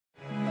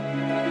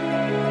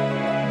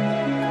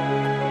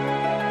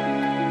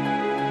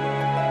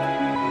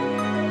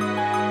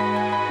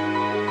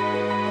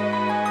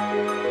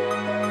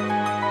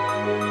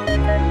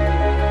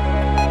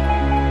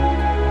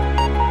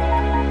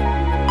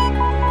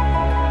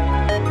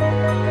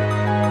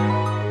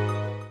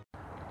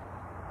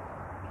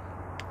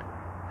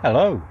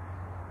Hello,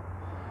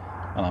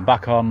 and I'm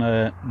back on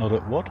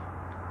Nuddock Wood.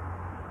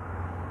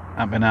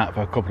 I've been out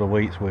for a couple of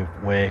weeks with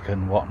work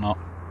and whatnot,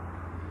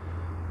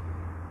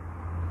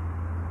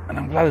 and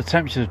I'm glad the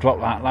temperatures dropped.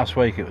 Like last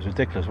week, it was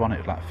ridiculous, wasn't it?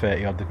 It was like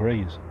 30 odd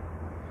degrees.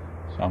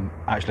 So I'm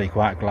actually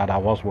quite glad I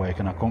was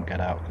working. I couldn't get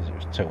out because it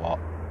was too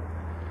hot.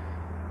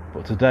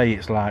 But today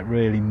it's like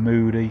really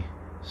moody,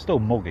 still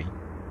muggy,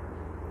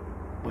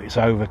 but it's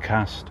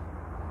overcast.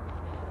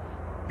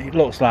 It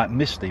looks like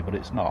misty, but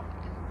it's not.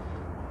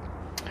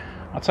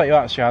 I'll take you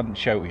outside and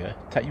show you.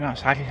 Take you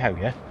outside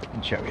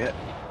and show you.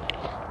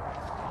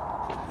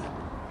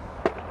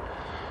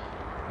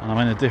 And I'm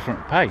in a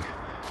different pay.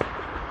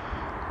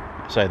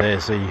 So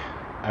there's the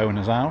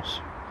owner's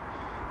house.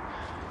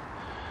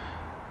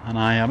 And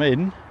I am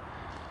in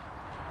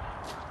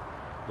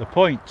the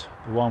point,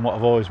 the one what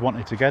I've always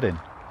wanted to get in.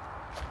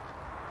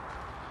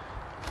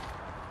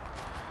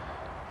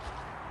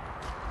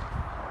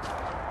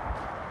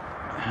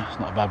 It's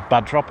not a bad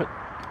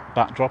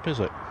backdrop, is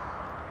it?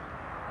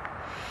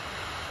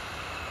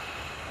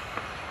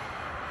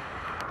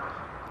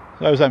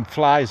 Those them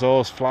flies,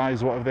 horse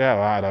flies, whatever they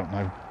are, I don't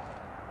know.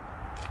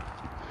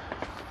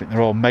 I think they're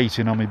all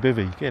mating on me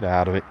bivvy. Get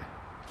out of it.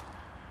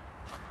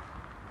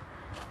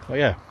 But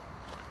yeah,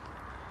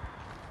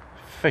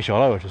 fish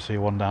all over to see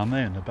one down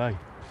there in the bay.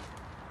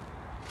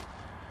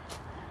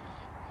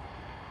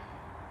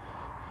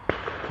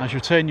 I shall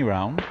turn you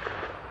round.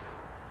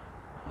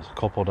 There's a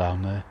couple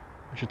down there.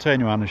 I shall turn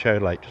you around and show you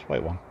the lake. Just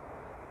wait one.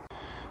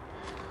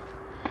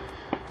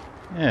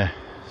 Yeah,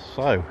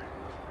 so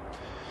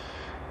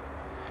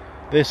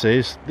this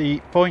is the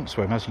point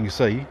swim, as you can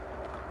see.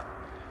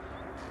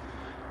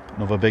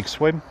 Another big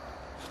swim.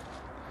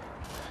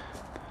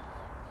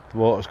 The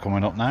water's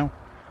coming up now,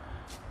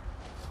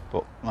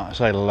 but like I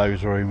say,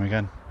 loads of room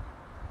again.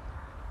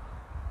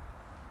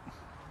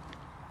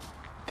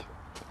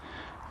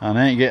 And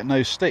I ain't getting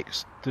no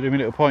sticks to do my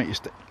little pointy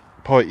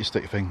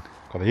stick thing.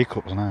 Got the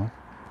hiccups now.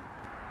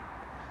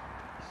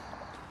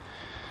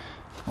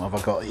 What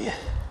have I got here?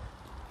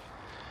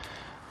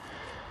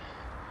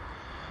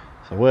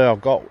 So where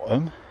I've got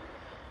them,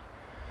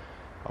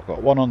 I've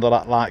got one under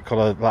that light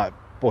coloured like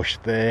bush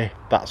there.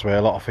 That's where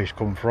a lot of fish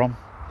come from.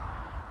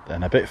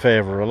 Then a bit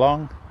further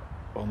along,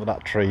 under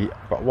that tree,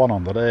 I've got one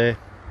under there.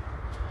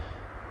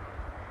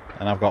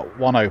 And I've got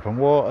one open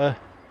water,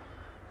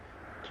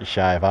 just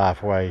shy of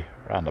halfway,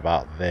 round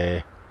about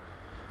there.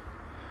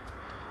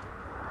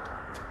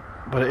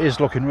 But it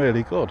is looking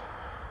really good.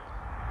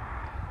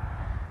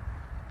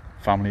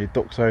 Family of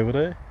ducks over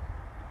there.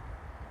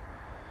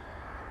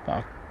 But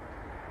I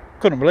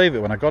couldn't believe it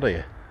when I got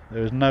here.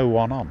 There was no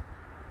one on.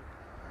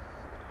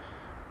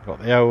 I've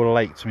got the whole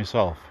lake to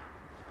myself.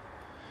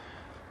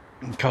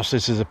 And because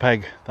this is a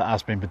peg that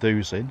has been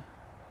producing,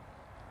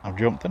 I've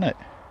jumped in it.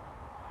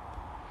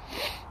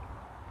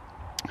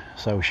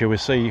 So shall we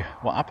see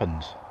what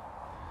happens?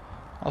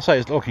 I'll say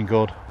it's looking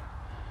good.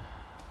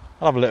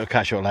 I'll have a little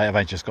catch up later.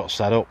 I've just got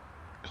set up.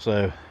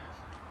 So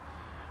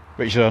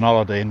Richard on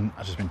holiday and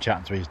I've just been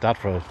chatting to his dad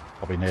for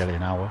probably nearly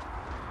an hour.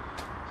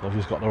 So I've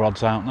just got the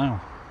rods out now.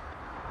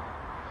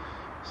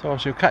 So I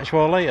shall catch you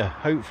all later.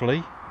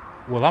 Hopefully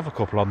we'll have a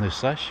couple on this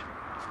sesh.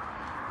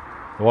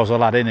 There was a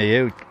lad in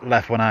here who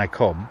left when I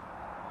come.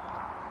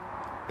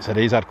 He said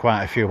he's had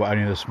quite a few, but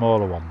only the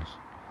smaller ones.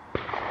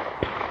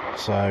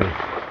 So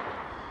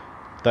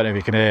don't know if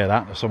you can hear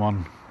that. There's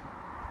someone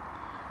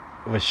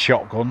with a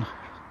shotgun.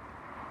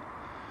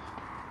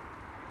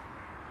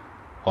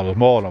 Or there's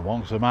more than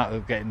one, because they might be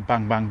getting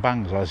bang bang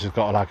bangs, or he's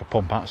got like a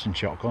pump action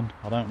shotgun.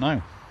 I don't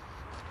know.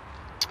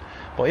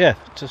 But yeah,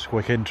 just a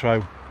quick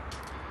intro.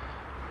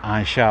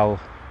 I shall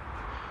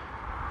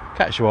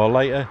catch you all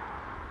later.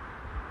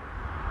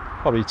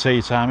 Probably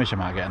tea time-ish. I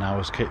might get an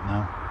hour's kit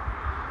now.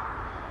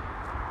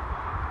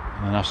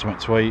 And then have something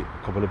to eat,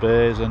 a couple of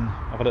beers, and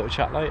have a little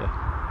chat later.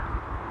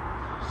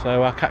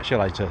 So I'll catch you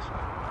later.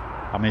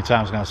 How many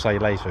times am I going to say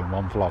later in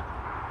one vlog?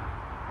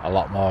 A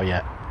lot more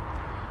yet.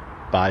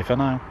 Bye for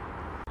now.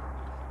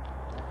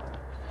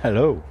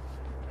 Hello.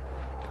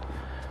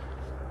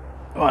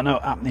 Well,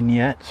 not happening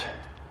yet.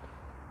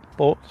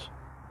 But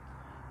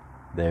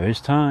there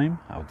is time.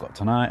 I've got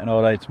tonight and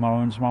all day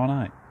tomorrow and tomorrow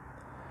night.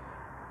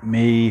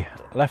 Me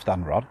left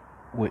hand rod,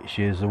 which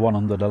is the one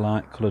under the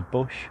light coloured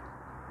bush,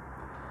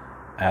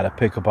 I had a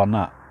pick up on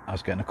that. I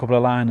was getting a couple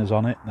of liners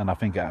on it, then I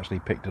think it actually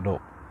picked it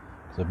up.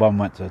 So the bottom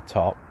went to the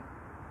top,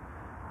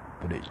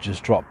 but it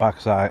just dropped back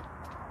as I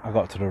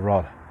got to the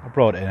rod. I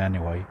brought it in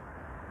anyway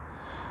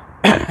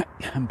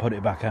and put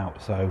it back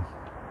out. So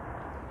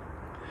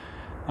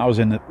I was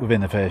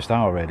within the first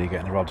hour already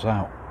getting the rods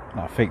out. And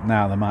I think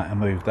now they might have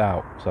moved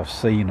out, so I've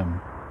seen them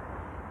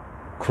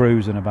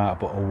cruising about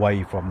but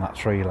away from that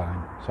tree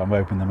line. So I'm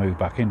hoping they move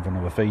back in for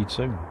another feed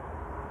soon.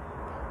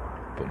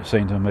 But they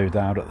seem to have moved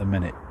out at the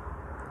minute.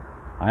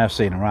 I have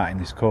seen them right in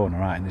this corner,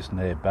 right in this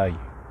near bay.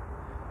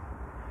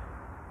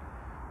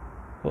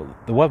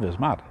 But the weather's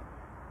mad.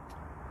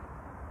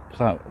 It's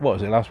like, what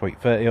was it last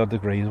week? 30 odd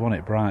degrees, wasn't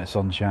it? Bright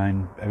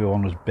sunshine,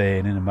 everyone was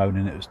burning and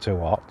moaning it was too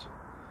hot.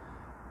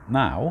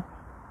 Now,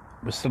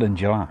 we're still in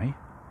July,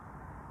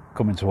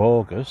 coming to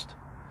August,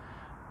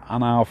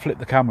 and I'll flip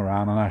the camera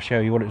around and I'll show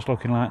you what it's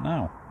looking like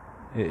now.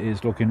 It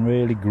is looking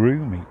really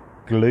gloomy.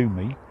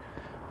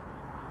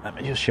 Let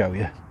me just show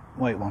you.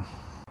 Wait one.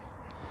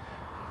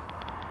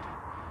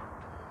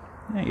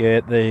 Yeah,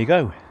 there you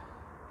go.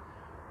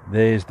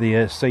 There's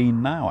the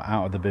scene now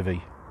out of the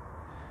bivvy.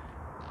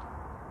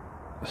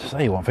 So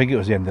you won't think it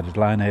was the end of the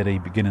line here, the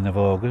beginning of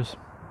August.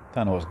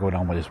 Don't know what's going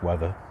on with this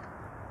weather.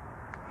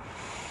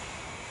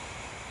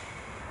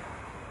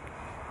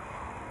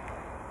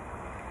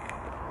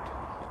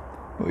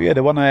 But yeah,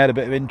 the one I had a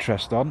bit of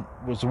interest on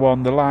was the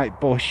one, the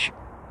light bush,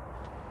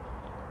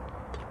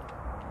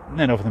 and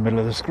then over the middle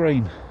of the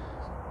screen.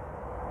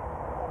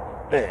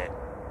 It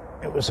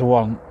was the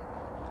one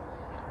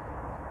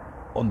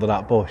under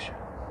that bush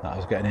that I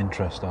was getting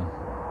interest on.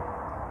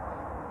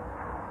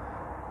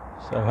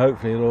 So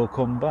hopefully it'll all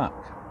come back.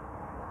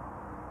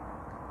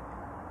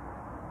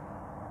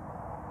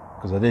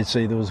 Because I did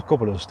see there was a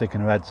couple of them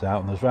sticking their heads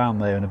out, and there's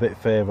round there and a bit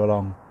further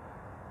along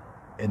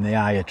in the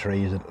higher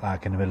trees,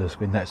 like in the middle of the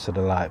screen next to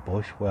the light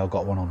bush where I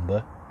got one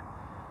under.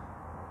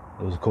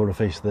 There was a couple of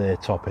fish there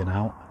topping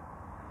out.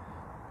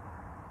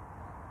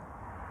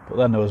 But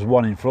then there was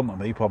one in front of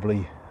me,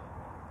 probably,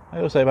 I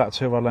always say about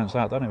 2 rod lengths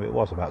out, don't know if it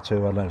was about 2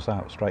 rod lengths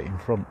out, straight in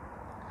front.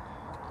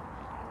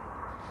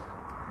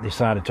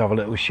 Decided to have a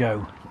little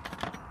show,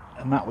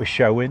 and that was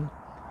showing.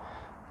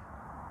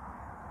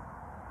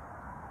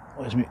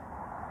 Where's me?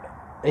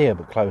 Here,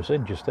 but close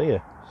in, just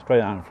here,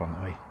 straight out in front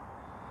of me.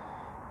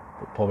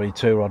 But probably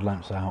 2 rod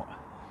lengths out.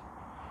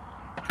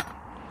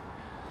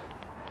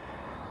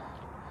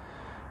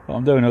 But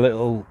I'm doing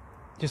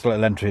just a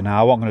little entry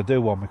now. I wasn't going to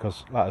do one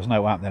because like, there's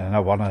no happening, and I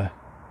want to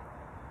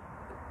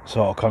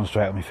sort of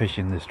concentrate on my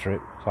fishing this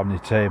trip. So I'm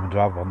determined to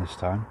have one this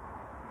time.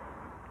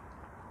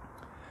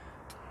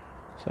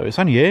 So it's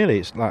only early.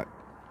 It's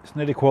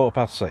nearly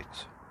 6:15.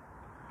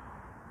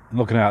 And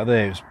looking out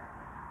there,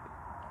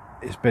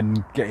 it's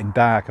been getting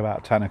dark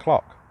about 10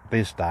 o'clock.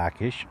 This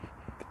darkish.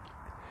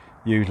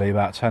 Usually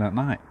about 10 at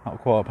night,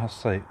 not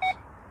 6:15.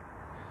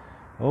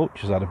 Oh,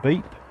 just had a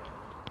beep.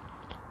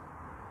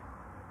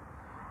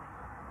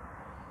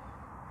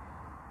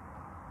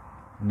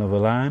 Another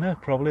liner,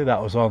 probably.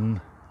 That was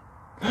on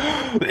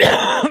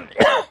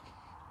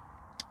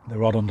the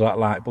rod under that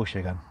light bush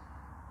again.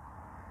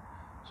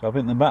 So I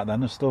think the back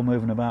then are still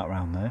moving about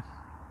around there.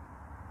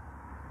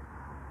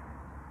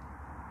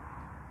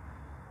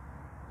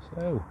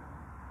 So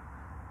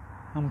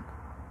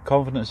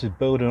confidence is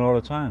building all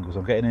the time because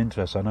I'm getting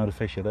interest. I know the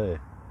fish are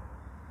there,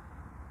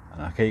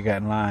 and I keep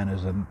getting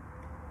liners, and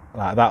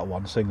like that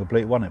one, single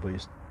bleat, wasn't it? But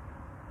it's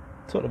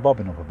took the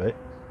bobbin up a bit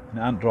and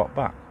it hadn't dropped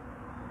back.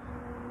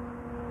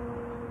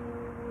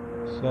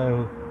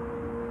 So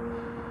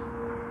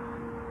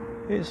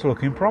it's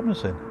looking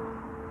promising.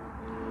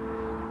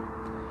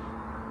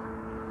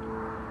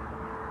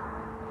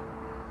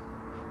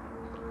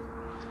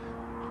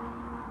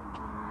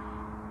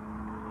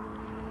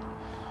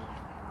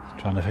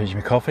 Trying to finish my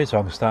coffee so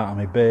I can start on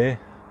my beer.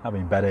 I'll be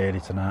in bed early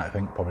tonight, I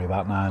think, probably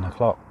about 9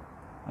 o'clock.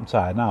 I'm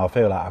tired now, I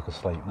feel like I could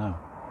sleep now.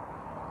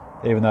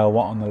 Even though I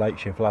went on the late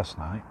shift last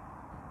night.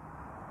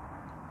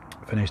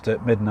 Finished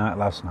at midnight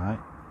last night.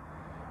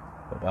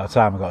 But by the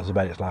time I got to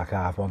bed, it's like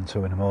 1:30,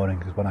 2 in the morning,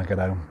 because when I get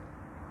home,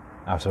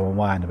 I have to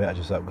unwind a bit, I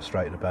just have to go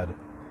straight to bed.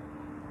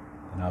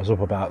 And I was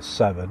up about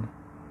 7,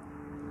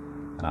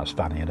 and I was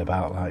fannying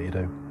about like you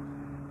do.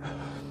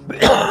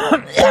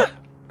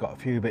 Got a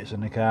few bits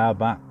in the car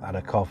back, had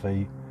a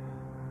coffee.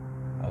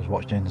 I was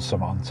watching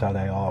something on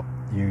telly or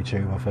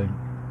YouTube, I think.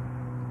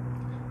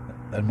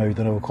 Then moved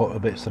another couple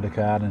of bits to the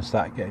car and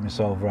started getting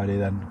myself ready,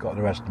 then got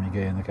the rest of my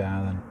gear in the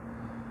car, then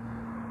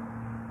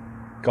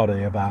got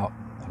here about,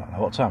 I don't know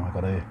what time I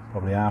got here,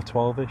 probably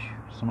 12:30ish,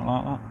 something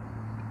like that.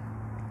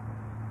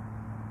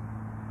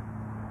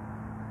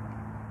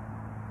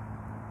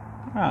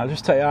 Right, I'll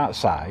just take you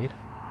outside.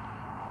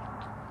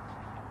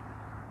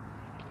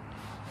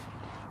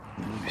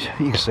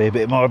 You can see a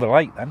bit more of the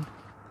lake then.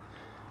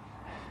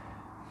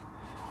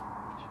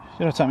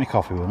 Should I take my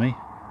coffee with me?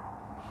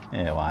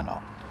 Yeah, why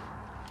not?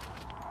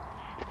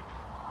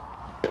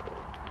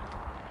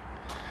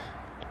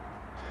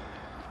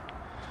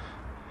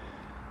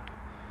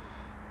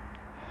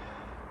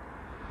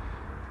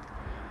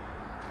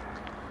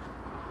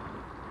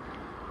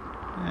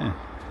 Yeah.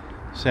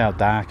 See how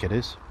dark it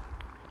is.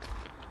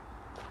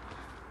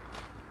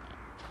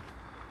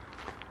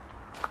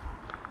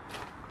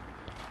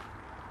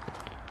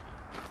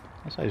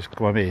 So just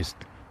come here, just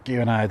give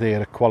you an idea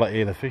of the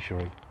quality of the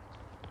fishery.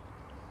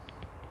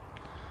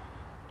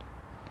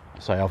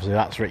 So obviously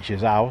that's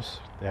Rich's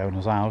house, the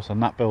owner's house,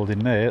 and that building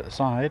there at the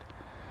side,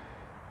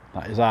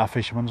 that is our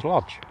fisherman's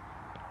lodge.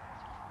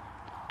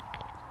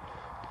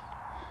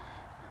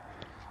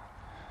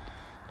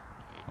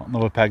 Got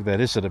another peg there.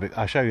 This is a bit.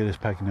 I'll show you this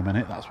peg in a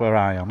minute. That's where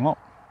I am. Look,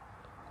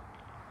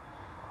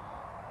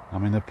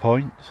 I'm in the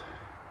point.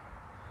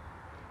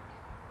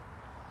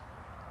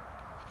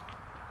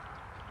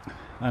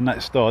 And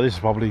next door, this is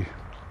probably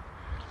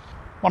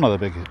one of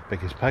the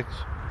biggest pegs.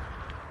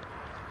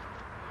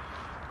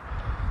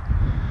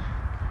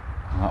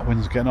 And That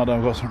wind's getting on.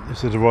 I've got some.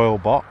 This is a royal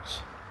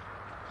box.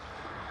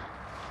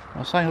 I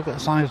was saying, look at the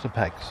size of the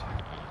pegs.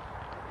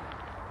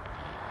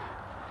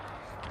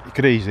 You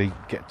could easily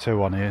get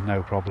 2 on here,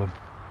 no problem.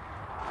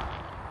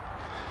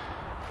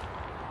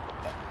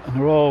 And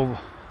they're all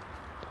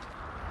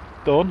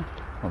done.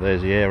 Well,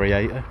 there's the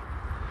aerator.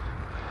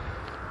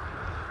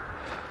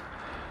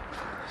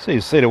 See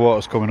the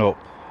water's coming up.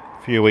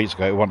 A few weeks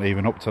ago it wasn't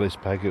even up to this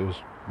peg, it was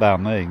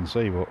down there, you can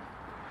see, but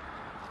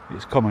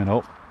it's coming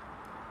up.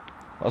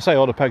 I say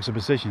all the pegs are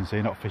positioned so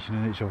you're not fishing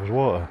in each other's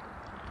water.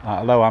 Like,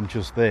 although I'm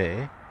just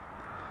there,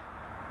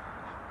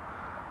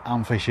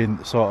 I'm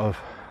fishing sort of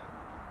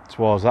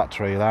towards that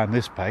tree line.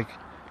 This peg,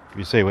 if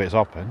you see where it's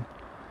open,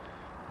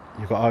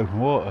 you've got open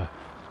water.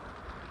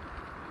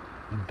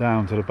 And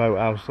down to the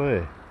boathouse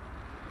there.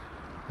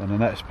 And the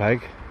next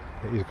peg,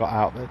 he's got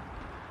out there.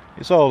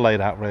 It's all laid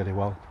out really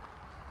well.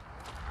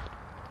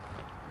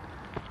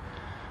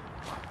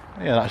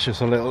 Yeah, that's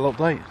just a little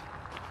update.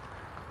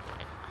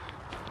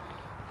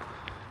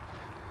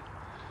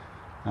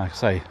 Like I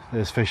say,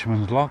 there's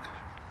Fisherman's Log,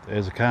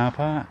 there's a car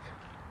park.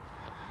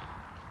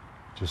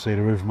 Just see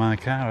the roof of my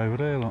car over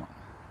there, look.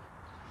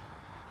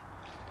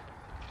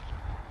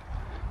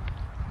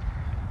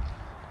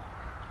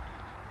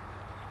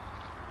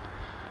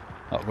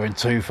 Not going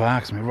too far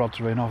because my rods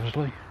are in,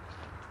 obviously.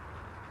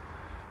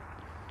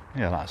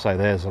 Yeah, like I say,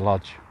 there's a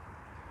lodge.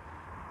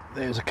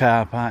 There's a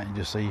car park, you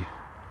just see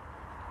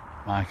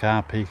my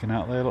car peeking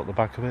out there, look, the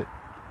back of it.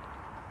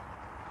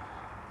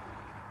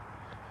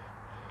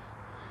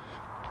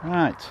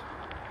 Right,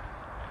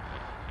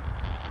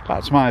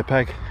 back to my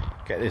peg,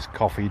 get this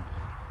coffee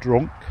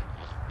drunk,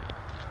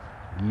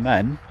 and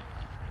then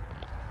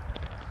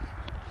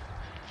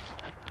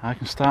I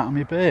can start on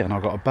my bait. And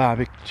I've got a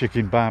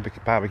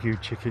barbecue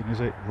chicken, is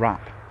it,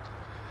 wrap.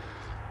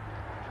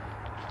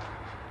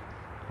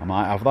 I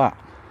might have that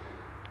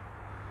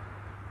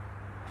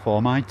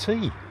for my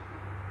tea.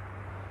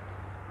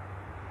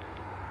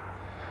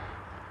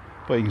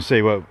 But you can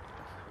see what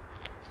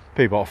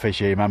people that fish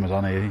here, members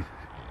on here,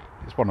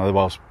 it's one of the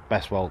world's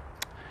best well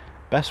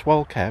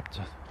kept,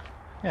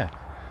 yeah,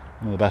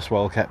 one of the best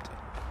well kept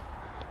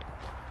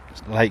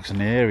lakes in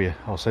the area,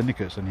 or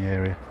syndicates in the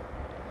area.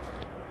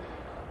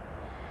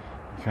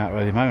 You can't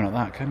really moan at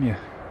that, can you?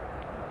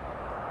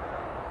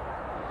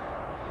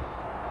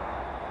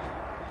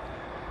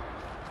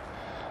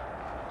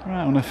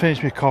 Right, I'm going to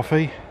finish my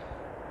coffee.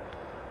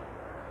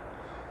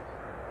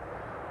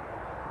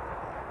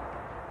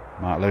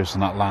 Might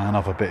loosen that line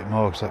off a bit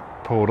more because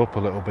that pulled up a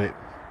little bit.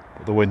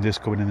 But the wind is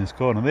coming in this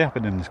corner. They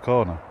happen in this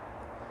corner.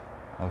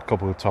 A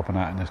couple of topping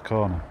out in this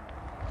corner.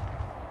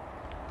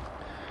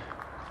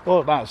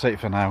 Well, that's it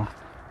for now.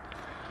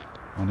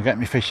 I'm going to get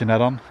my fishing head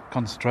on,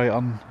 concentrate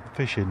on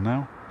fishing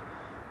now,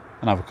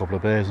 and have a couple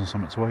of beers and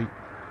something to eat.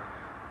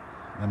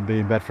 Then be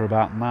in bed for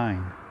about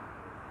 9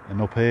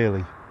 and up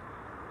early.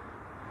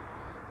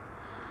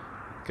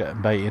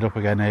 Getting baited up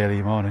again early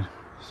in the morning.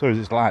 As soon as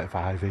it's like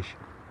 5ish.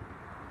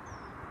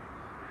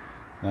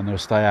 Then they'll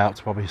stay out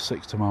to probably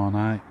 6 tomorrow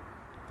night.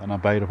 Then I'll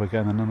bait up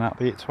again and then that'll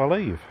be it till I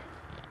leave.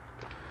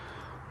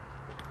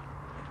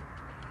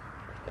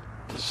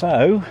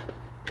 So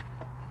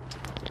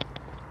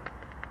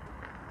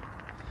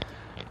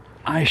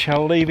I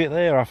shall leave it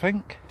there, I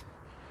think,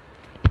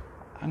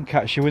 and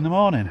catch you in the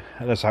morning.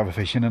 Let's have a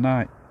fish in the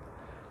night.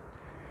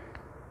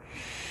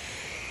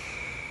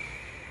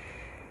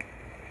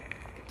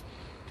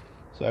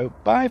 So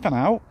bye for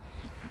now,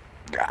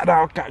 and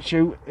I'll catch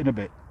you in a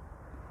bit.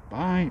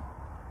 Bye.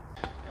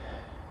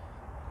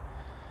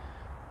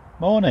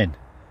 Morning.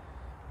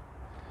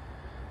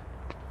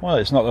 Well,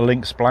 it's not the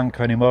Lynx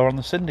Blanco anymore on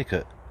the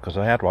Syndicate, because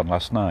I had one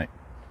last night.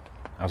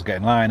 I was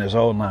getting liners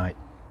all night.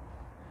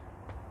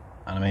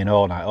 And I mean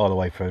all night, all the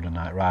way through the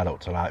night, right up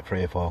to like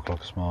 3 or 4 o'clock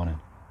this morning.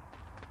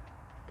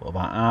 But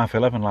about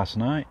 11:30 last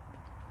night,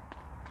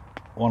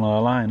 one of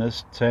the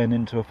liners turned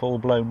into a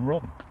full-blown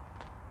run.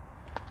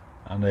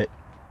 And it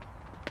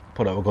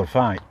put up a good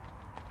fight.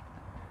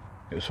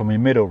 It was from my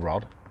middle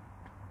rod,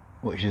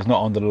 which is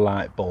not under the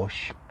light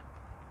bush,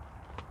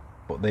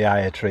 but the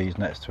higher trees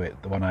next to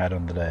it, the one I had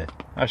under there.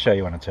 I'll show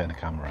you when I turn the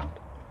camera around.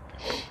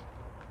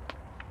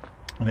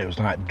 And it was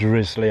like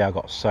drizzly, I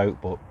got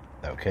soaked, but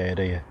okay,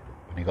 do you,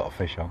 when you got a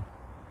fish on.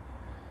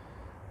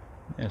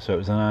 Yeah, so it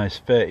was a nice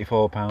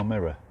 34-pound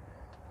mirror.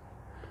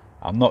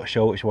 I'm not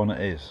sure which one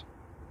it is.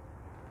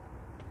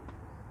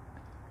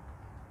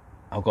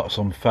 I've got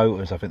some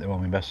photos, I think they're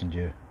on my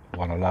messenger.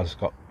 One of the lads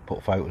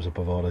put photos up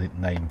of all the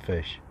named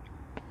fish.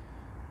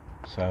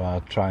 So I'll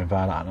try and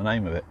find out the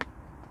name of it.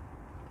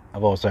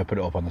 I've also put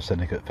it up on the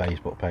Syndicate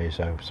Facebook page,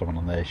 so someone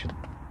on there should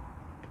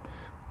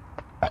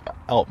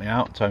help me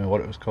out, tell me what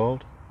it was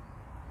called.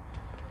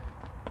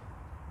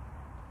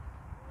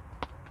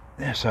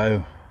 Yeah,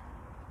 so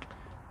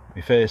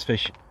my first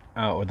fish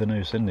out with the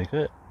new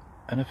Syndicate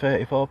and a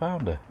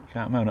 34-pounder. You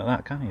can't moan at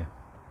that, can you?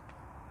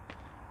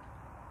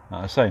 Like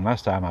I was saying,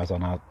 last time I was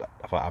on, I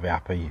thought I'd be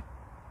happy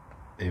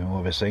even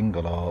with a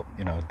single or,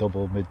 you know,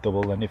 double,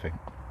 mid-double, anything.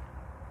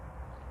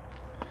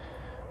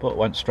 But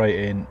went straight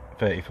in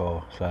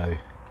 34, so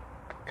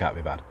can't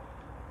be bad.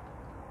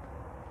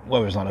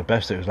 Weather's not the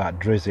best. It was like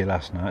drizzly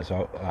last night,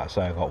 so like I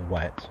say, I got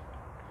wet.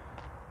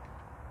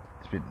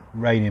 It's been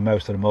raining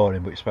most of the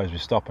morning, but it's supposed to be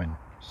stopping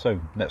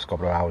soon. Next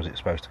couple of hours it's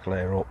supposed to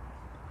clear up.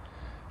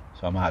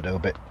 So I might do a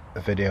bit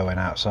of videoing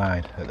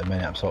outside. At the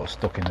minute I'm sort of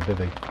stuck in the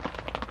bivvy.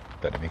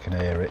 Don't know if you can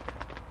hear it.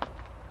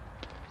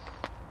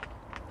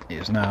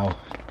 It's now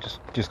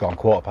just gone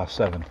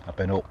 7:15. I've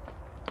been up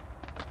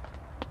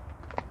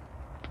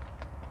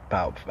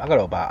I got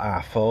up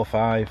about 4:30,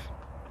 5.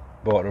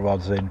 Brought the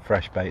rods in,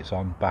 fresh baits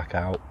on, back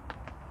out.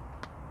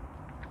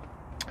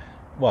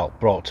 Well,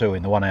 brought 2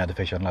 in. The one I had to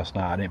fish on last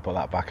night, I didn't put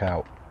that back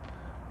out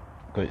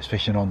because it's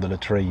fishing under the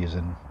trees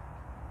and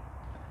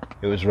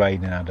it was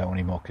raining. I don't want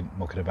him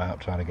mucking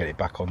about trying to get it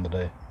back on the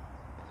day,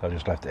 so I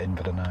just left it in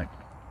for the night.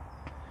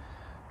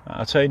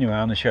 I'll turn you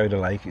around and show you the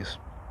lake. It's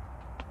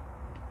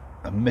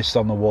a mist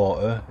on the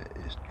water,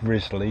 it's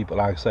drizzly, but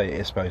like I say, it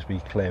is supposed to be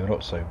clearing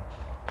up soon.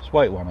 Just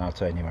wait one, I'll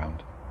turn you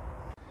around.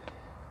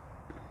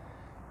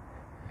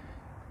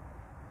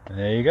 And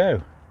there you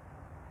go.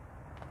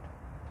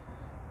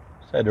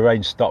 So the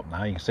rain stopped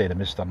now, you can see the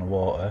mist on the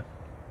water.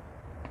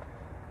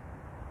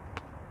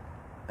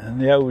 And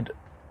the old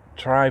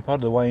tripod,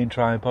 the weighing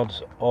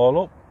tripod's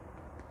all up.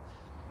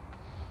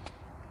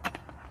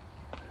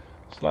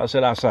 So like I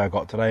said, that's how I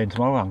got today and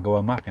tomorrow. I'm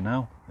going happy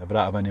now. If I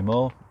don't have any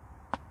more,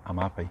 I'm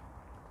happy.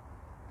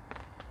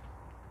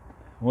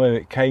 Where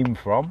it came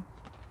from,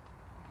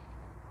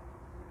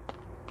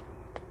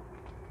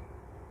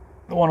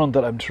 the one under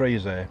them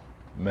trees there,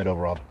 middle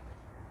rod.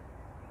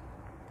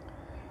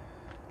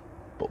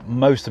 But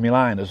most of my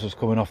liners was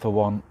coming off the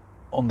one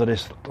under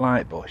this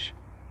light bush.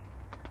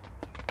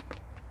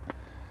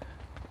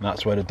 And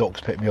that's where the ducks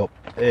picked me up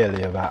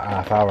earlier, about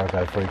half hour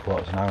ago,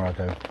 3/4 an hour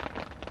ago.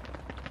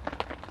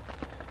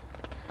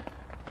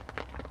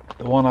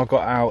 The one I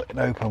got out in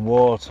open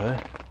water,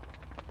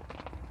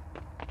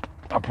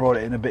 I brought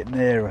it in a bit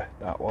nearer,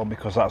 that one,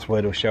 because that's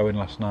where they were showing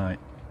last night.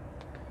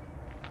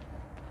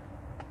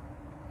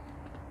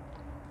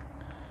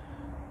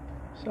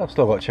 So I've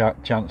still got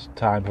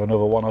time for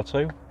another 1 or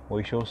 2.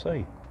 We shall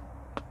see.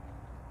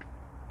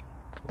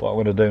 What I'm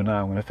going to do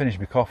now, I'm going to finish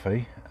my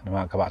coffee and I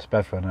might go back to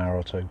bed for an hour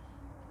or 2.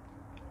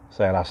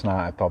 Say last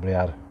night I probably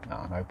had, I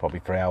don't know, probably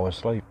 3 hours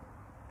sleep.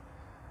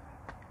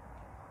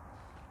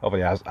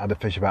 Obviously I had to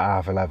fish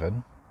about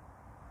 11:30.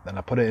 Then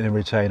I put it in a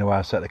retainer where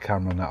I set the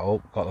camera and that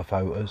up, got the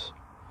photos.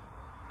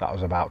 That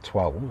was about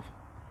 12.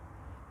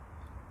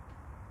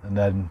 And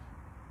then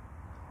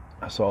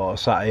I sort of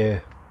sat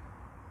here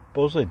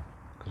buzzing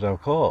because I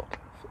was caught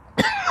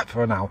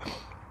for an hour.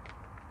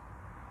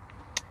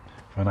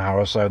 For an hour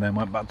or so, then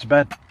went back to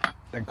bed.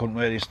 Then couldn't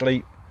really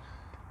sleep.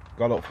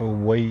 Got up for a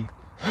wee.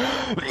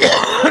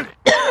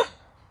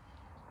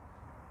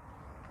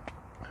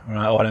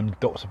 Right, all them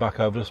ducks are back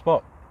over the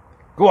spot.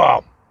 Go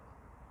on!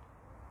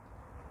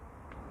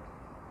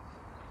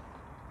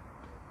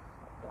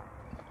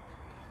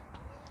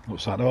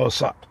 Looks like they're all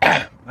sat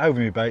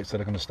over my bait, so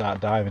they're going to start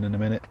diving in a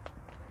minute.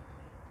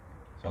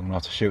 So I'm going to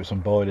have to shoot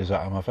some boilies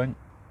at them, I think.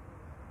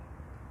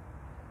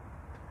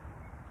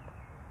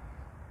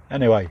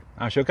 Anyway,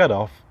 I shall get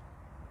off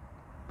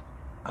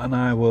and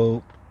I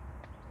will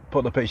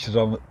put the pictures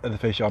of the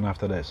fish on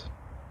after this.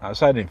 I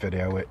said in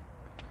video it.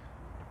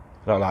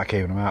 I don't like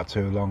keeping them out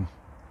too long.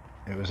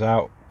 It was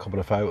out, a couple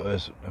of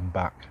photos and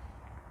back.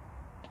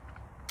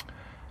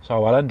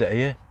 So I'll end it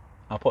here.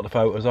 I'll put the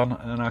photos on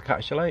and then I'll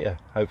catch you later.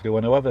 Hopefully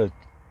when the weather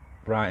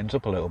brightens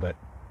up a little bit.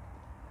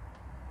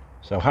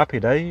 So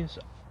happy days.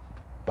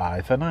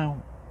 Bye for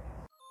now.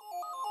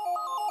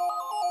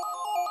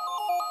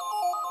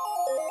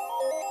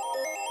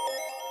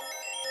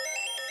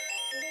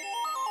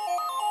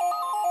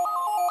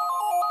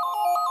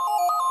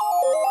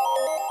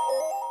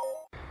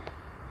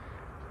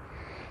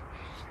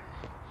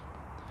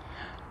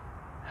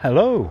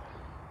 Hello.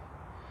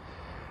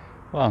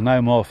 Well,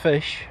 no more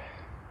fish,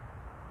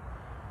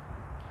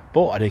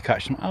 but I did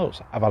catch something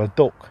else. I've had a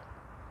duck.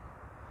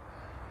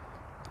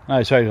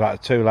 I showed you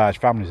like 2 large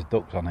families of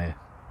ducks on here,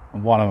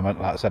 and one of them,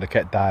 like I said, I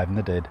kept diving.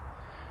 They did.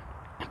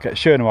 I kept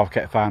shooting them off,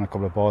 kept finding a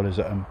couple of boilies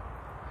at them,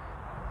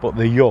 but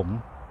the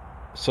young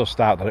sussed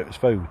out that it was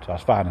food, so I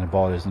was finding the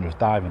boilies and just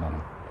diving on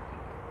them.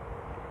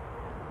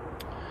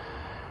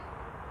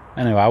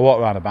 Anyway, I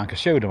walked around the bank, I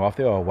shooed them off.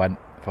 They all went.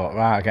 Thought,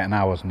 right, I'll get an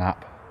hour's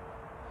nap.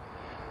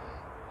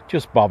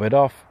 Just bobbed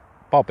off,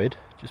 yeah.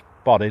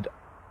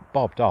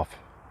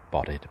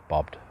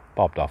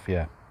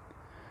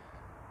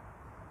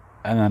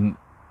 And then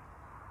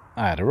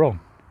I had a run.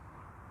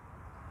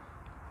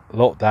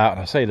 Looked out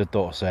and I see the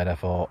ducks there. I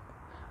thought,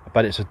 I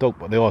bet it's a duck,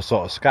 but they all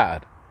sort of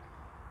scattered.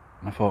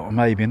 And I thought, well,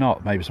 maybe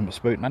not, maybe something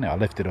spooked. Anyway, I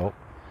lifted up.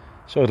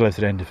 So I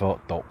lifted in, I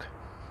thought, duck.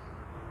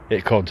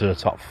 It come to the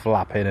top,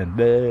 flapping and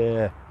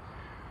bleh.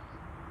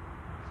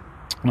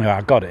 Anyway,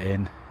 I got it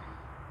in.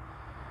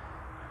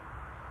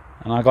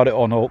 And I got it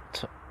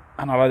unhooked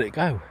and I let it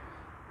go.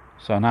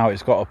 So now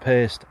it's got a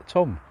pierced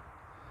tongue.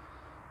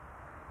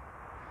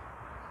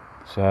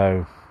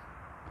 So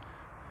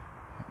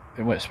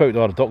it spooked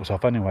all the ducks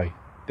off anyway.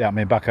 They had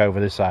me back over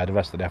this side the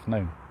rest of the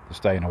afternoon. They're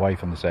staying away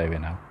from this area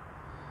now.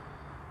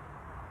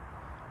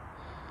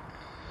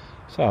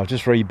 So I've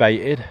just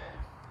rebaited,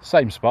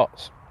 same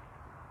spots,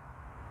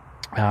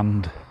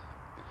 and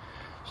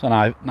it's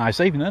a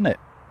nice evening, isn't it?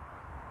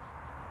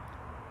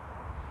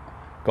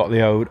 Got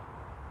the old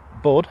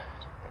bud.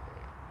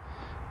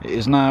 It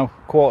is now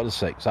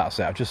 5:45, that's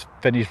it. I've just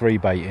finished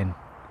rebaiting,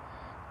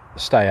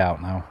 stay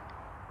out now,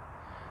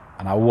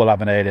 and I will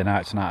have an early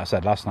night tonight. I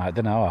said last night,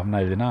 didn't I? I'll have an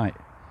early night.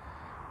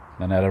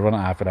 Then I had a run at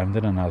half of them,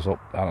 didn't I? I was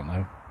up, I don't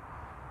know,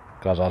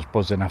 because I was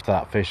buzzing after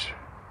that fish.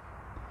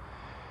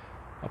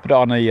 I put it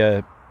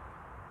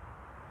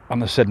on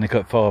the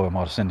syndicate forum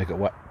or the syndicate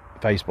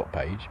Facebook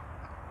page,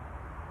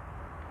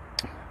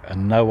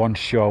 and no one's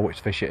sure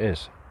which fish it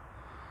is.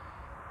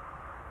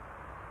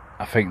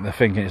 I think they're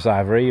thinking it's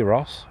either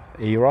Eros,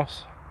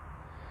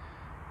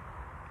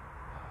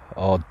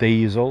 or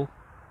Diesel,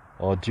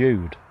 or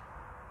Jude.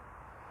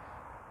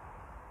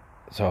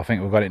 So I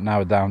think we've got it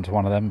narrowed down to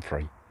one of them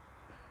three.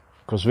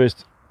 Because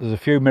there's a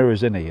few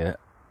mirrors in here.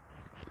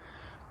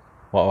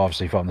 Well,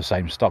 obviously from the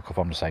same stock or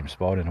from the same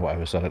spawning or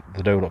whatever, so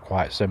they do look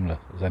quite similar.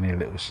 There's only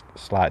little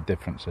slight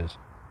differences.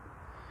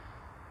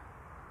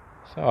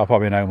 So I'll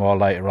probably know more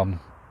later on,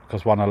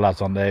 because one of the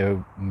lads on there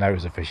who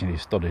knows the fish and he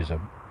studies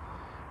them,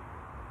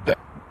 but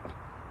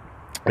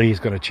he's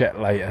going to check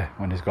later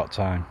when he's got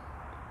time.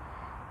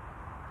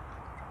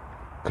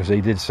 Because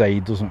he did say he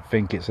doesn't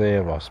think it's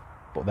Eros,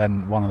 but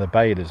then one of the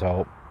baiters,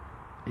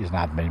 he's an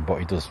admin, but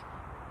he does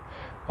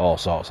all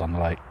sorts on the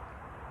lake.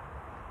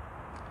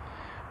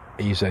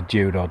 He said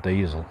Jude or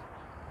Diesel.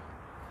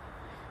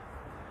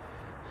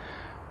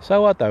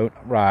 So I don't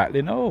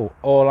rightly know.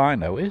 All I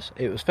know is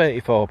it was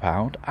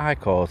 £34, I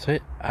caught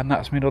it, and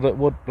that's me nuddock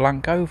wood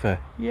blank over.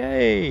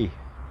 Yay!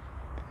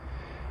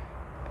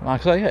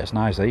 Like I say, yeah, it's a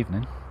nice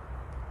evening.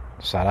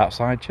 Sat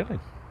outside chilling.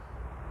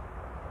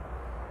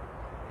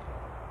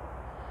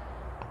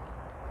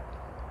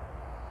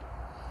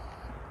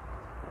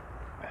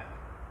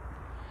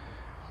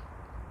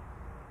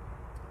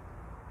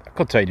 I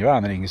could turn you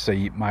around and you can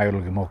see my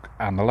Muck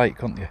and the lake,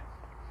 couldn't you?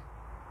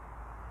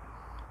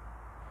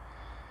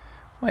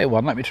 Wait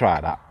one, let me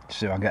try that.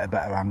 See if I can get a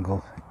better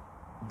angle.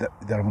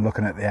 Then I'm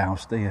looking at the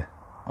house, do you?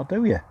 Or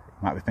do you? You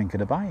might be thinking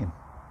of buying.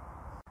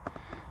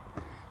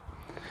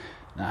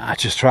 Nah, I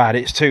just tried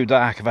it. It's too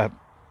dark. If I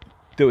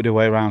do it the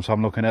way around so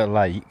I'm looking at a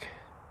lake,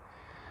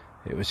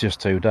 it was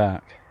just too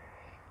dark.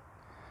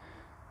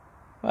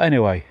 But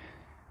anyway,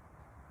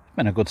 it's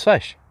been a good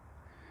sesh.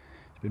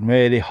 It's been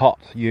really hot,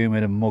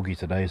 humid and muggy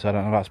today, so I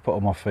don't know if that's put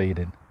them off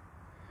feeding.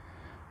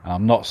 And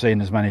I'm not seeing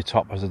as many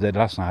top as I did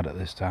last night at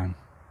this time.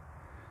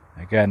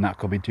 Again, that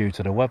could be due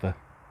to the weather.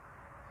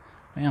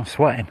 Yeah, I'm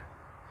sweating.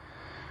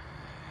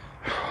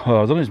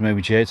 Well, I've done is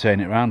movie chair, turn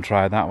it round,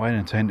 try it that way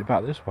and turn it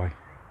back this way.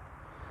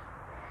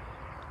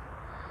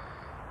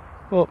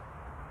 But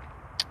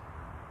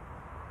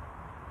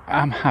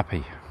I'm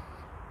happy.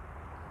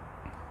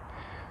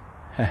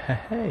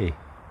 Hey.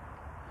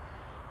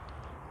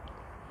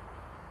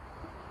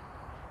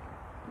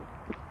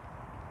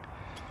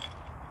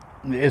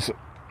 It's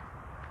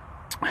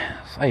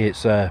I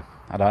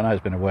don't know,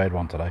 it's been a weird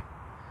one today.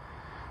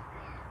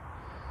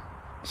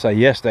 So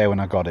yesterday when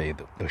I got it,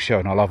 they were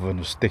showing all of them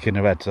was sticking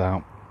their heads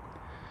out.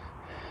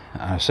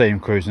 And I see them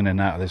cruising in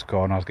and out of this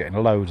corner. I was getting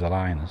loads of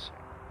liners.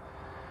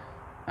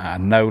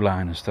 And no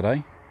liners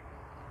today.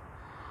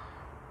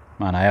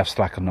 Man, I have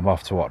slackened them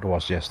off to what there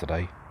was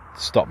yesterday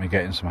to stop me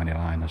getting so many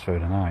liners through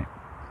the night.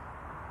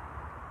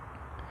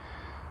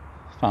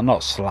 I'm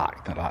not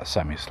slack, not like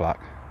semi-slack.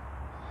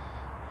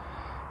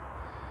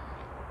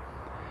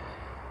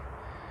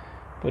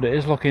 But it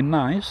is looking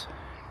nice.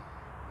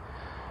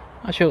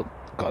 Actually,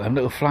 got them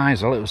little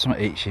flies, a little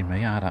something itching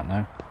me, I don't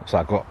know. Looks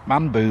like I've got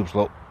man boobs,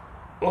 look.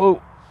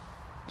 Oh,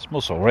 it's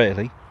muscle,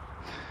 really.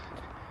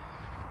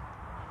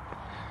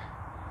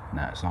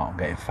 No, it's not, I'm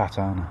getting fat,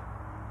 aren't I?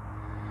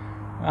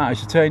 Right, I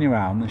should turn you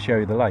around and show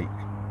you the lake.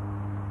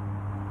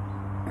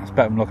 It's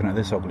better than looking at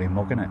this ugly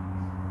mug, isn't it?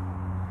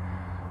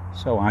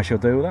 So I shall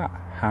do that.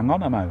 Hang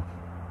on a mo.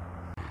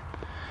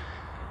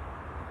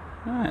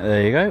 Right,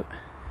 there you go.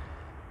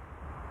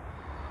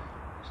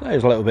 So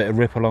there's a little bit of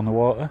ripple on the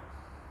water.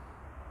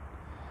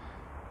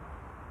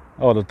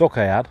 Oh, the duck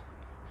I had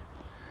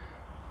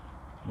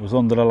was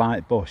under a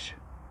light bush,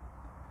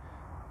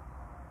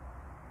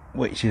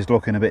 which is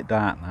looking a bit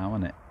dark now,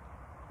 isn't it?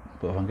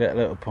 But if I can get a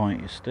little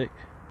pointy stick,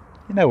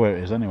 you know where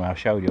it is anyway, I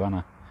showed you,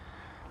 haven't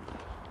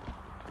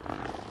I?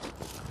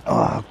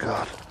 Oh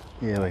God,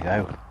 here we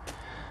go.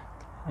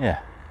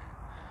 Yeah,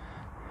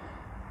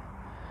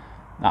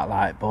 that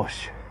light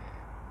bush,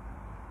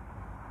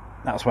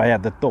 that's where he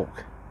had the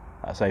duck.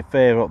 I say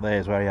further up there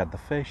is where he had the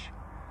fish.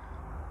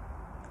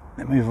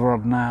 Let me move the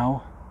rod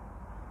now.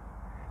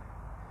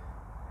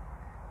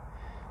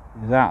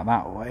 He's out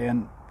that way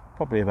and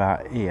probably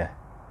about here.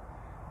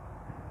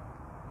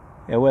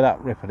 Yeah, where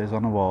that ripple is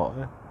on the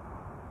water.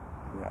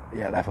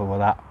 Yeah, level with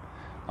that.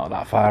 Not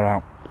that far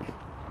out.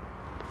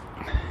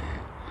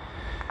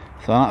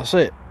 So that's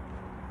it.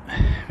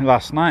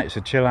 Last night, it's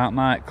a chill out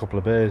night, couple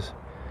of beers.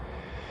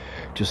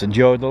 Just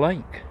enjoyed the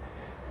lake.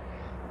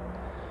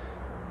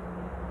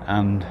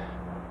 and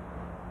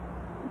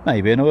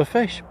maybe another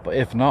fish. But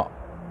if not,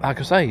 like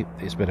I say,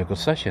 it's been a good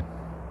session,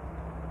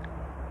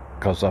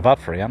 because I've had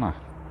 3, haven't I?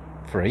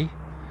 3.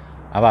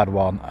 I've had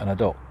 1 and a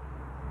duck.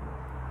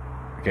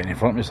 Getting in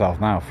front of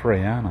myself now,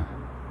 3, aren't I?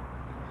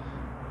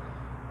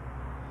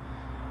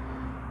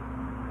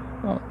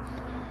 Well,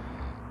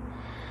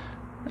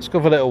 let's go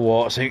for a little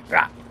walk. See,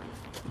 the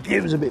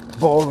view's a bit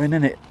boring,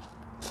 isn't it?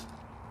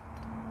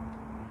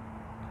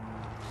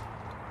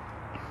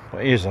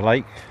 But here's the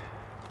lake.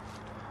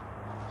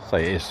 So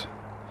it is.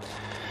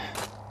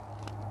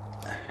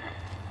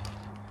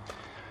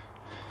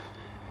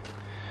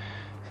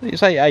 So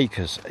it's 8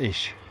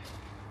 acres-ish.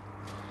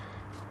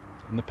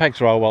 And the pegs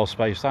are all well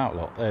spaced out,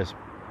 look. There's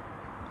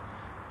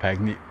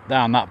peg.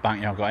 Down that bank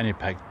you haven't got any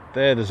peg.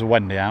 There's a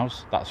Wendy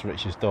house. That's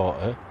Rich's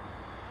daughter.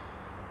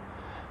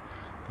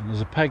 And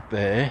there's a peg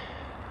there.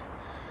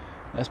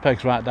 There's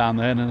pegs right down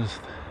there, and there's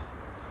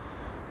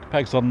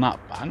pegs on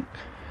that bank.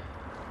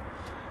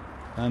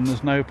 And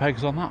there's no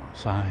pegs on that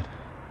side.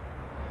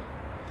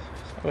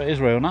 So it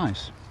is real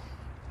nice.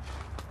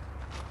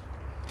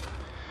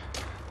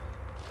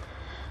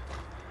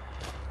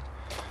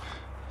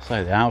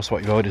 So the house,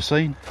 what you've already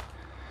seen.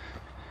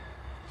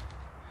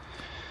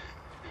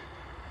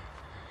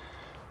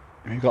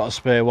 If you've got a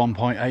spare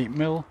 1.8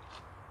 mil,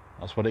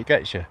 that's what it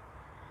gets you.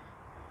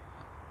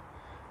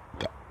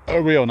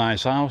 A real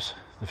nice house,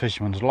 the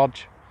Fisherman's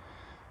Lodge.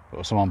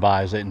 But if someone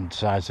buys it and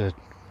decides to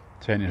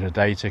turn it into a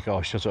day ticket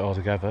or shut it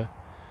altogether,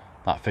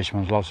 that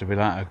Fisherman's Lodge would be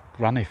like a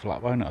granny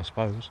flat, won't it, I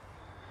suppose?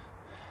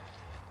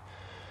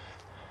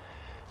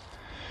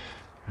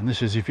 And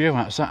this is your view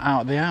out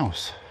of the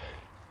house.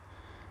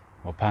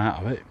 Or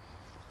part of it.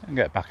 And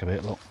get back a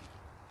bit, look.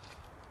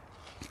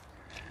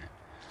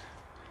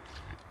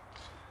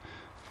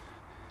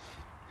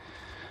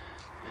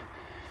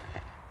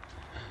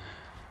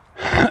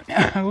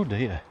 Oh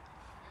dear.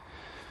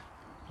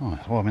 Oh,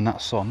 it's warm in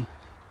that sun.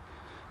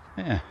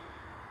 Yeah.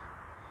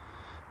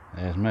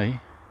 There's me.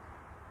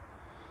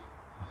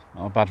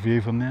 Not a bad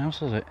view from the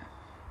house, is it?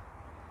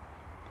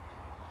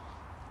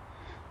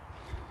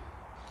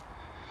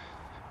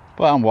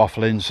 But I'm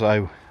waffling,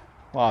 so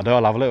what I'll do,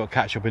 I'll have a little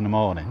catch up in the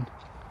morning.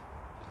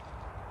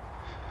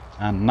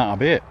 And that'll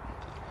be it.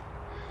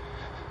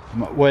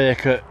 I'm at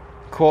work at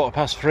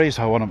 3:15,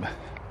 so I want to,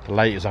 the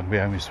latest I can be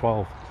home is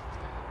 12.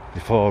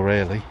 Before,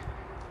 really.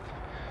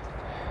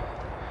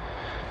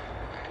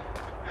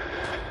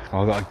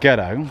 I've got to get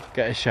home,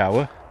 get a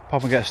shower,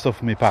 pop and get stuff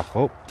for me pack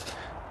up,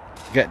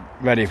 get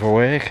ready for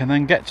work, and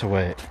then get to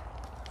work.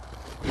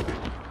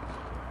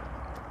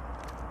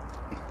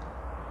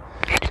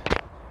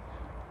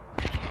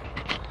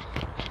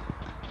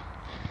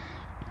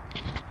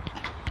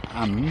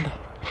 And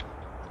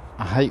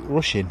I hate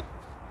rushing.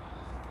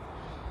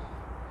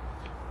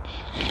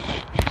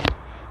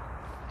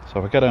 So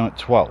if I get home at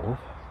 12,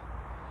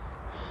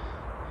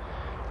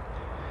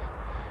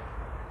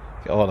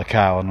 get all the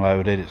car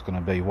unloaded, it's going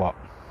to be what?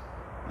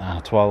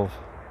 12.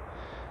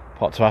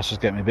 Pot to ashes,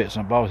 get me bits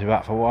and bobs, be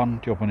back for 1,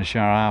 jump in the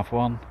shower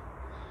 1:30.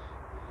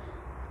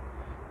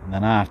 And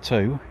then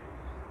 2:30.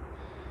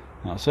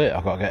 That's it,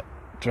 I've got to get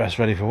dressed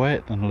ready for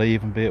work, then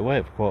leave and be at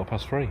work for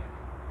 3:15.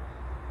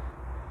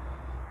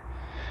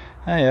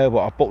 Hey, but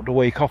I've booked a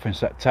week off in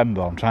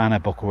September. I'm trying to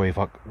book a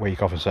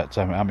week off in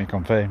September. It hasn't been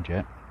confirmed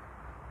yet.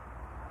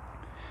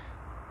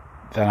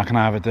 Then I can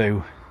either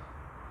do...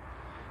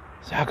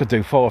 See, I could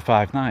do 4 or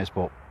 5 nights,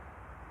 but...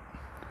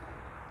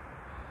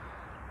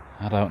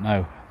 I don't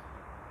know.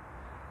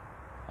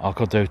 I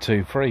could do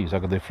 2 3s. I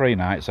could do 3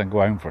 nights, then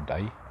go home for a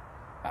day.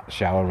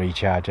 Shower,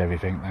 recharge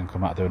everything, then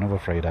come out and do another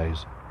 3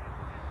 days.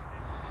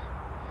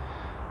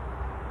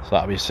 So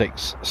that'll be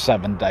 6,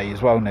 7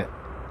 days, won't it?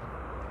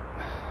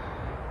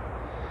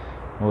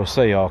 We'll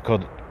see. Or I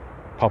could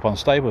pop on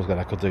stables then.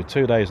 I could do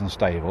 2 days in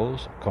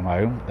stables, come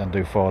home, then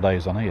do 4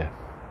 days on here.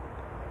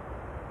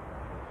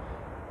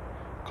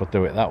 Could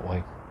do it that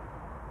way.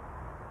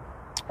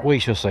 We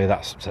shall see.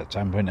 That's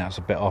September, and that's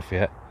a bit off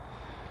yet.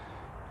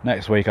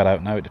 Next week I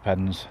don't know, it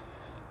depends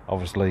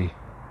obviously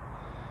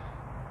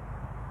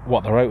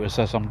what the rota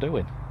says I'm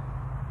doing,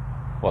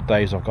 what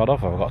days I've got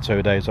off. I've got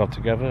 2 days off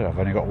together, I've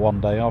only got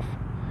 1 day off,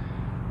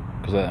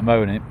 because at the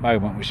moment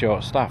we're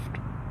short staffed,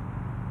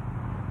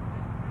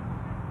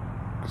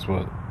 because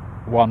we're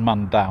 1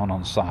 man down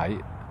on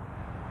site,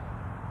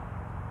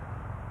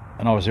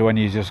 and obviously when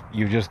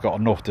you've just got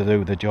enough to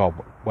do the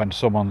job, when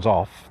someone's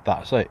off,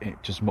 that's it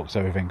just mucks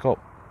everything up,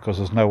 because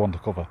there's no one to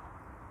cover.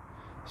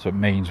 So it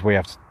means we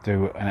have to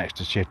do an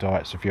extra shift or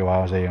extra few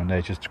hours here and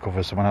there just to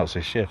cover someone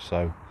else's shift.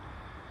 So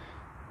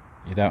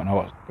you don't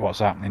know what's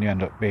happening. You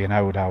end up being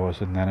owed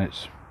hours, and then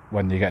it's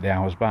when you get the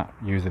hours back,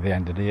 usually the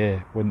end of the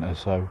year, winter.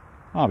 So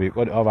I'll be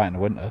all right in the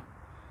winter.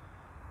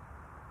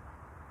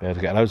 Be able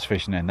to get loads of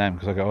fishing in then,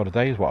 because I get all the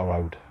days what I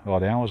owed, all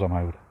the hours I'm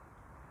owed.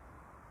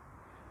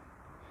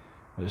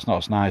 But it's not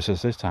as nice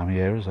as this time of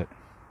year, is it?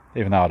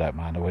 Even though I don't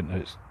mind the winter,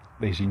 at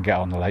least you can get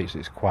on the lakes.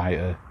 It's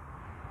quieter.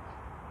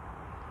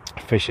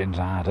 Fishing's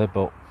harder,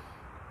 but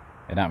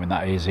it ain't been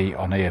that easy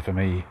on here for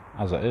me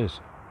as it is.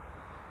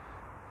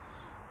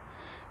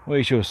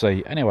 We shall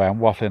see. Anyway, I'm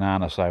waffling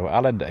on, so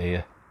I'll end it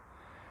here.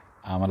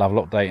 And we'll have an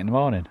update in the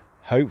morning.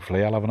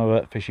 Hopefully I'll have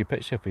another fishy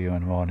picture for you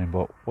in the morning,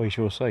 but we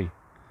shall see.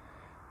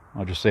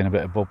 I've just seen a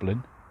bit of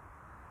bubbling.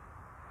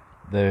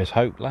 There is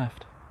hope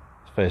left.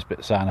 It's the first bit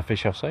of sign of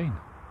fish I've seen.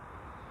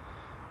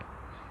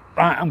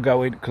 Right, I'm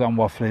going because I'm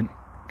waffling.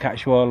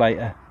 Catch you all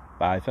later.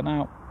 Bye for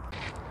now.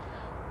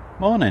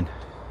 Morning.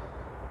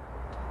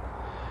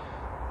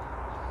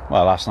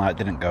 Well, last night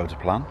didn't go to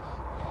plan.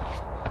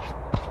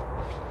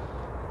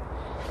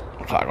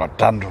 Looks like I got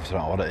dandruff, I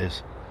don't know what it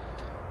is.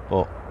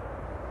 But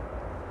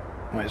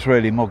it's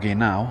really muggy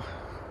now.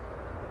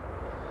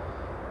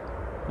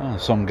 Well,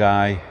 some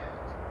guy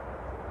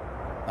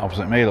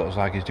opposite me looks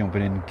like he's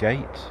jumping in the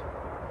gate.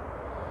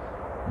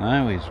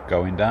 No, he's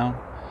going down.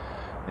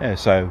 Yeah,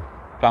 so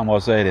plan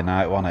was early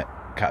night, wasn't it?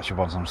 Catch up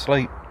on some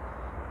sleep.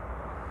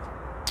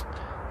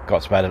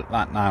 Got to bed at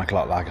like 9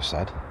 o'clock, like I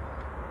said.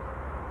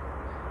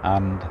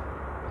 And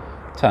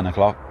 10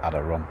 o'clock, had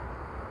a run.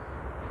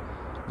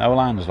 No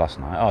liners last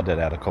night. Oh, I did,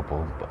 I had a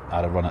couple, but I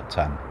had a run at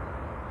 10.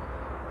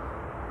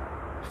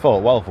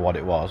 Thought well for what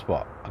it was,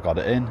 but I got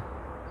it in.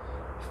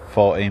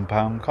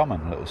 £14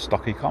 common, little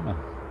stocky common.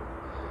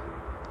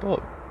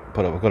 But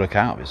put up a good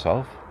account of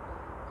itself.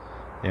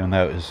 Even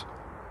though it was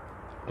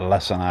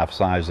less than half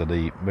size of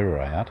the mirror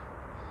I had.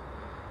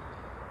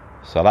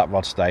 So that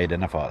rod stayed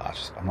in. I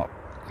thought, I'm not,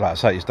 like I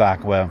say, it's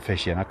dark where I'm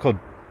fishing. I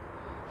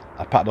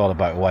packed all the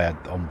boat away, I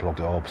unplugged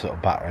it all, sort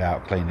of battery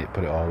out, cleaned it,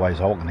 put it all away,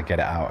 so I wasn't going to get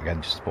it out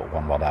again, just to put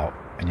one rod out.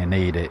 And you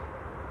need it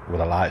with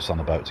the lights on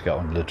the boat to get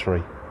under the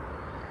tree.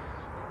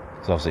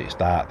 So obviously it's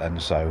dark then,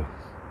 so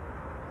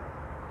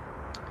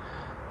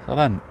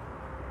then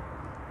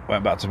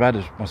went back to bed.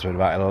 It must have been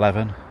about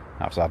 11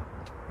 after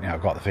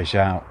I'd got the fish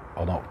out,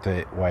 unhooked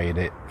it, weighed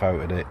it,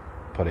 photoed it,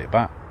 put it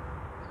back.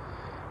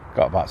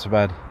 Got back to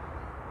bed,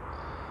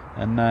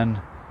 and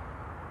then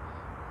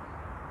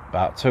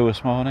about 2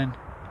 this morning,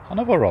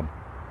 another run.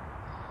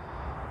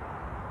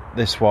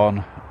 This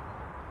one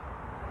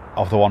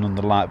off the one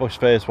under the light bush.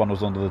 First one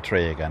was under the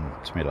tree again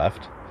to my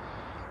left.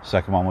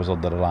 Second one was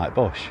under the light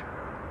bush.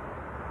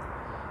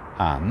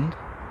 And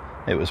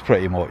it was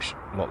pretty much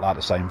looked like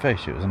the same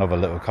fish. It was another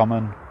little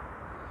common.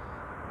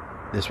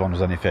 This one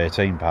was only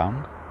 £13.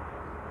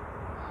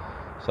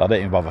 So I didn't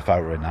even bother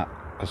photoing that,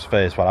 because the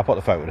first one, I put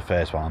the photo of the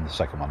first one, and the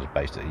second one is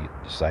basically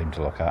the same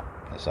to look at,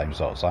 the same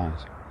sort of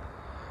size.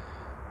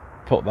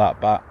 Put that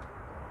back.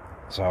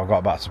 So I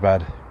got back to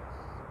bed.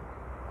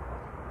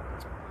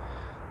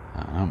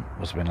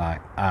 Must have been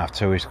like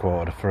 2:30,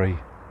 3:15.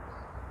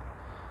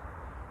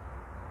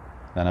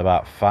 Then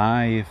about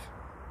 5,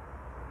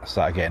 I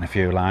started getting a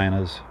few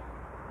liners.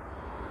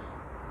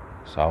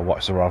 So I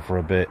watched the rod for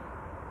a bit,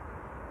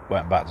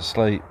 went back to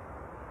sleep.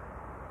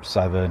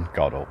 7,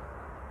 got up.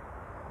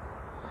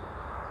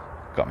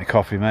 Got my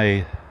coffee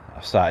made.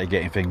 I started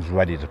getting things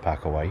ready to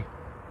pack away.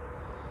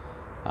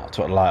 I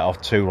took the light off,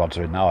 2 rods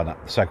are in now, and the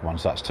second one,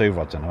 so that's 2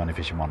 rods in. I'm only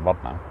fishing 1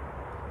 rod now.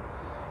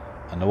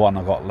 And the one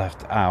I got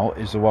left out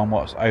is the one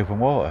what's open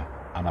water,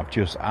 and I've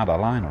just had a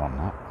liner on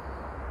that.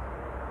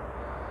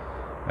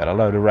 We had a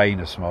load of rain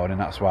this morning,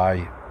 that's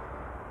why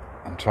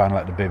I'm trying to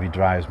let the bivvy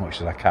dry as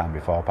much as I can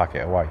before I pack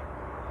it away.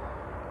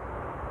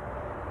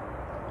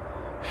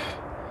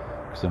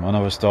 Because when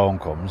another storm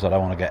comes, I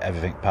don't want to get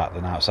everything packed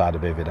and outside the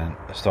bivvy, then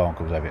a storm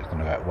comes, everything's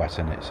going to get wet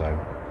in it, so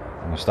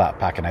I'm going to start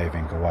packing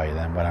everything away.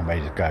 Then when I'm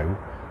ready to go,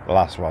 the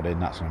last rod in,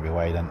 that's going to be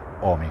away, then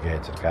all my gear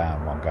to the car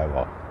in 1 go,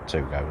 or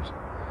 2 goes.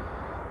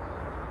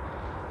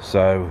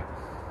 So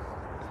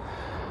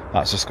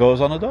that's the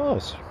scores on the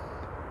doors.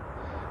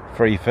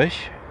 3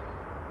 fish,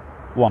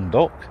 1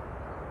 duck.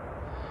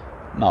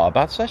 Not a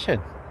bad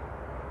session.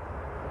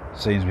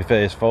 Seems my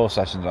first 4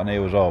 sessions on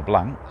here was all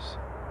blanks.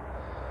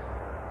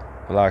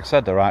 But like I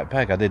said, the right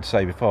peg. I did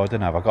say before,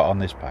 didn't I? If I got on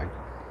this peg,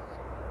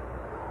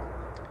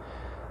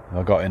 if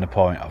I got in a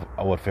point,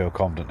 I would feel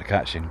confident to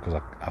catching,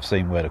 because I've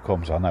seen where to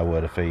come, so I know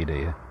where to feed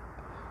here.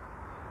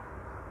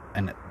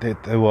 And they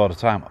do all the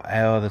time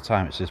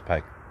it's this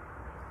peg.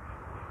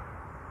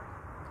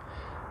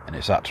 And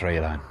it's that tree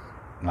line.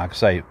 And like I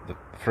say, the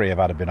 3 I've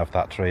had have been off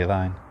that tree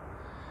line.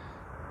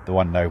 The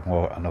one no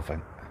more or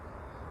nothing.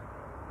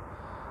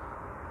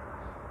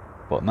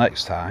 But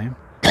next time,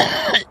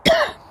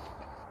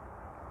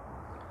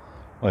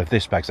 well, if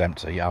this peg's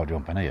empty, I'll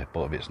jump in here.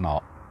 But if it's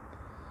not,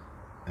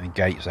 and the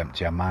gate's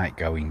empty, I might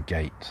go in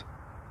gate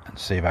and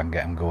see if I can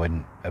get them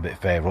going a bit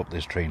further up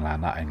this tree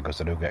line, that end, because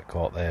they do get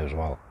caught there as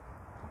well.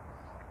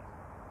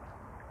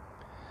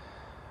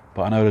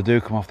 But I know they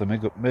do come off the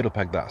middle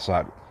peg that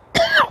side.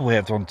 We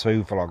have done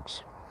 2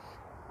 vlogs.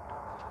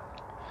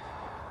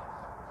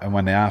 And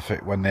when they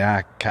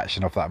are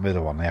catching off that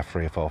middle one, they have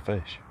 3 or 4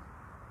 fish.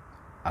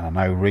 And I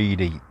know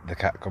Reedy, the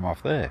cat, come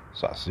off there.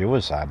 So that's the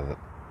other side of the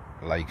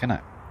lake, isn't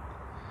it?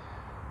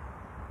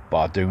 But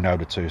I do know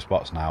the 2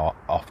 spots now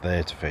off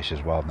there to fish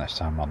as well next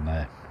time I'm on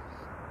there.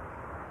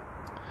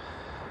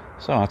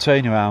 So I'll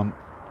turn you around,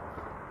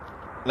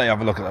 let you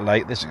have a look at the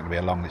lake. This isn't going to be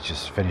a long, it's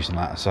just finishing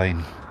like I'm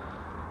saying.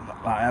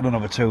 I had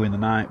another 2 in the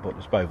night, but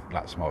it's both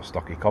like small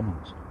stocky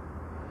commons.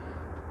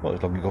 But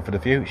it's looking good for the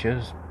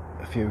future.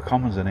 a few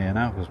commons in here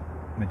now, because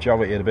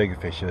majority of the bigger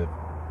fish are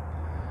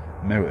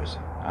mirrors.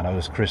 I know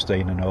there's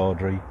Christine and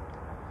Audrey.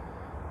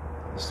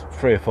 There's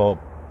 3 or 4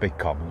 big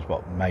commons,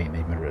 but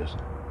mainly mirrors.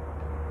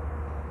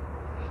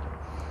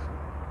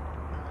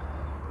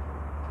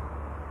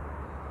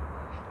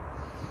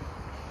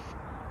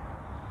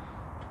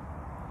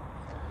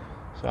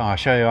 So I'll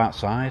show you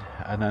outside,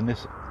 and then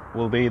this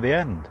will be the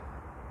end.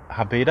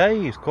 Happy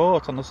days,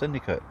 caught on the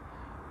syndicate.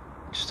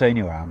 Just turn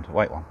you around,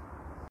 wait one.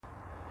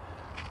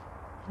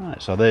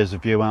 Right, so there's the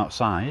view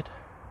outside.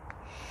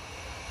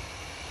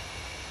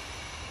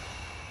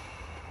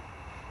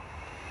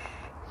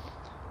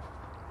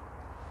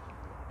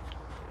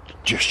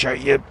 Just show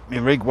you my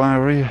rig while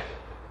we're here.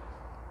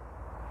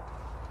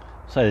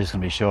 So this is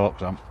going to be short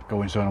because I'm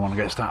going soon, I want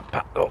to get start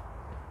packed up.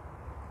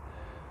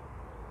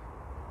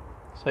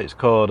 So it's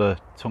called a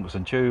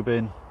tungsten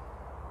tubing.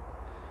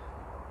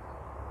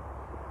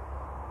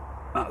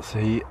 That's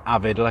the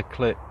Avid leg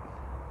clip.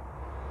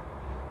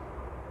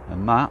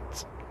 And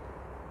that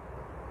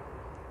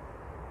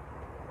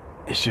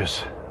is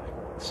just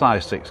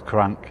size 6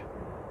 crank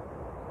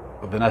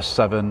with an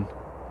S7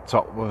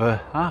 top with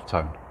a half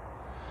tone.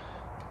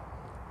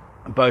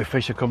 And both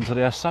fish have come to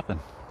the S7.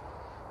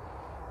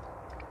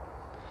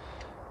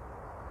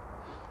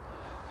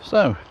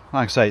 So,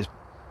 like I say,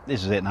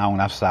 this is it now. I'm going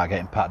to have to start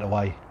getting packed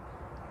away.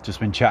 Just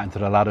been chatting to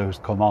the lad who's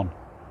come on.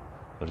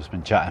 I've just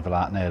been chatting for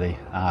like nearly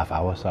half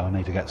hour, so I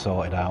need to get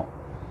sorted out.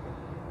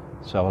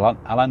 So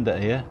I'll end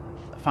it here.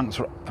 Thanks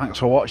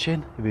for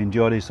watching. If you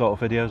enjoy these sort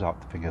of videos, I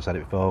think I said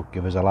it before,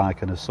 give us a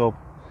like and a sub.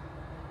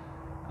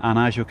 And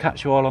I shall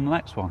catch you all on the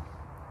next one.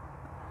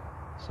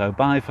 So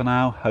bye for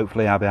now.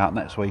 Hopefully I'll be out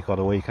next week or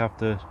the week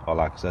after, or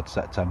like I said,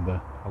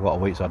 September. I've got a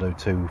week, so I'll do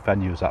 2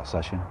 venues that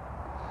session.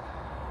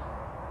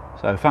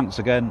 So thanks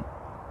again,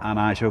 and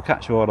I shall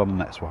catch you all on the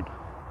next one.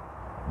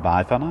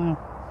 Bye for now.